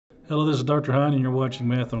Hello, this is Dr. Hine, and you're watching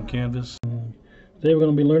Math on Canvas. Today we're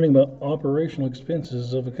going to be learning about operational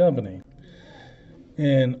expenses of a company.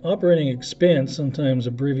 And operating expense, sometimes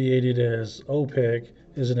abbreviated as OPEC,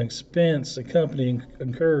 is an expense a company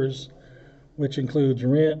incurs, which includes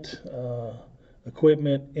rent,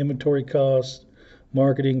 equipment, inventory costs,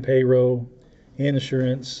 marketing, payroll,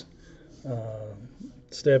 insurance,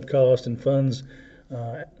 staff cost, and funds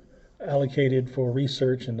allocated for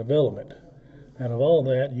research and development. Out of all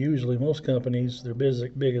that, usually most companies, their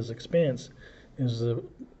biggest expense is the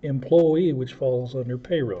employee, which falls under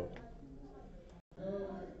payroll.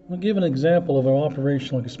 I'll give an example of an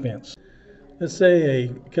operational expense. Let's say a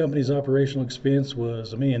company's operational expense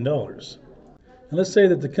was $1 million. And let's say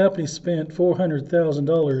that the company spent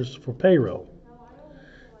 $400,000 for payroll.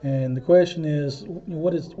 And the question is,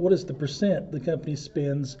 what is the percent the company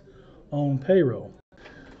spends on payroll?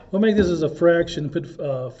 We'll make this as a fraction, put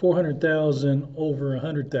 400,000 over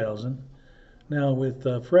 100,000. Now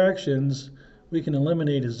with fractions, we can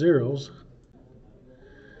eliminate the zeros.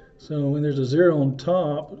 So when there's a zero on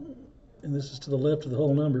top, and this is to the left of the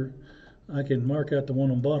whole number, I can mark out the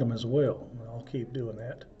one on bottom as well. I'll keep doing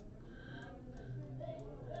that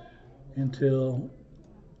until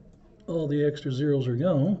all the extra zeros are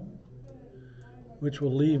gone, which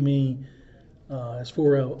will leave me as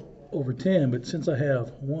 4 over 10, but since I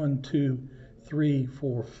have 1, 2, 3,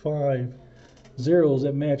 4, 5 zeros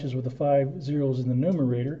that matches with the 5 zeros in the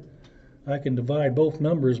numerator, I can divide both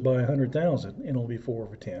numbers by 100,000 and it'll be 4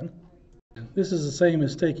 over 10. This is the same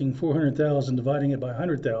as taking 400,000 dividing it by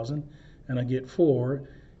 100,000 and I get 4,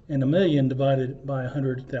 and 1,000,000 divided by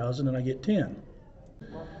 100,000 and I get 10.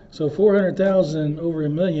 So 400,000 over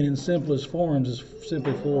 1,000,000 in simplest forms is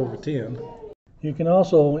simply 4 over 10. You can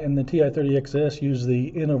also, in the TI-30XS, use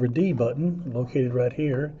the N over D button, located right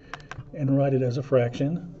here, and write it as a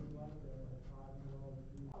fraction.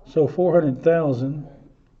 So 400,000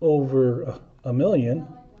 over 1,000,000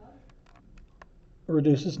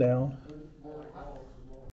 reduces down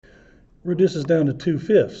to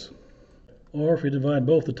 2/5. Or if you divide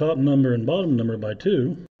both the top number and bottom number by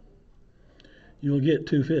 2, you will get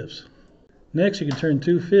 2/5. Next, you can turn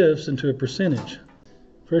 2/5 into a percentage.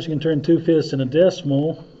 First, you can turn 2/5 in a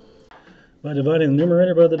decimal by dividing the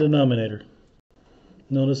numerator by the denominator.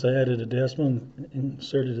 Notice I added a decimal and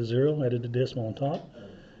inserted a 0, added a decimal on top.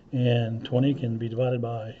 And 20 can be divided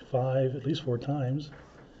by 5 at least 4 times,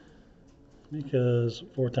 because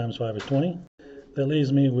 4 times 5 is 20. That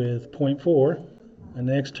leaves me with 0.4. I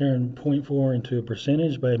next turn 0.4 into a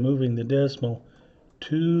percentage by moving the decimal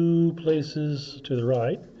 2 places to the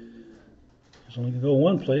right. It's only going to go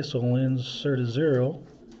one place, so I'll insert a 0.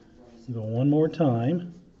 Go one more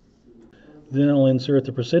time. Then I'll insert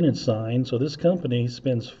the percentage sign. So this company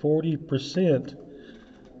spends 40%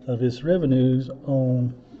 of its revenues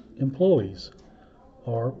on employees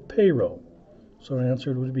or payroll. So our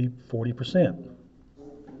answer would be 40%.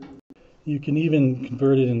 You can even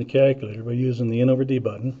convert it in the calculator by using the N over D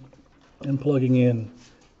button and plugging in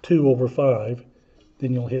 2 over 5.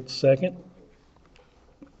 Then you'll hit second,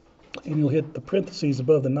 and you'll hit the parentheses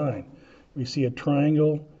above the 9. We see a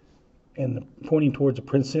triangle and pointing towards a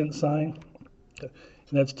percent sign. And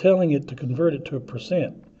that's telling it to convert it to a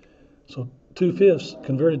percent. So 2/5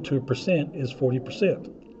 converted to a percent is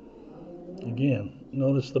 40%. Again,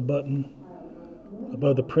 notice the button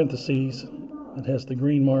above the parentheses. It has the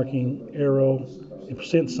green marking, arrow, and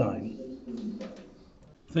percent sign.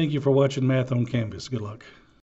 Thank you for watching Math on Canvas. Good luck.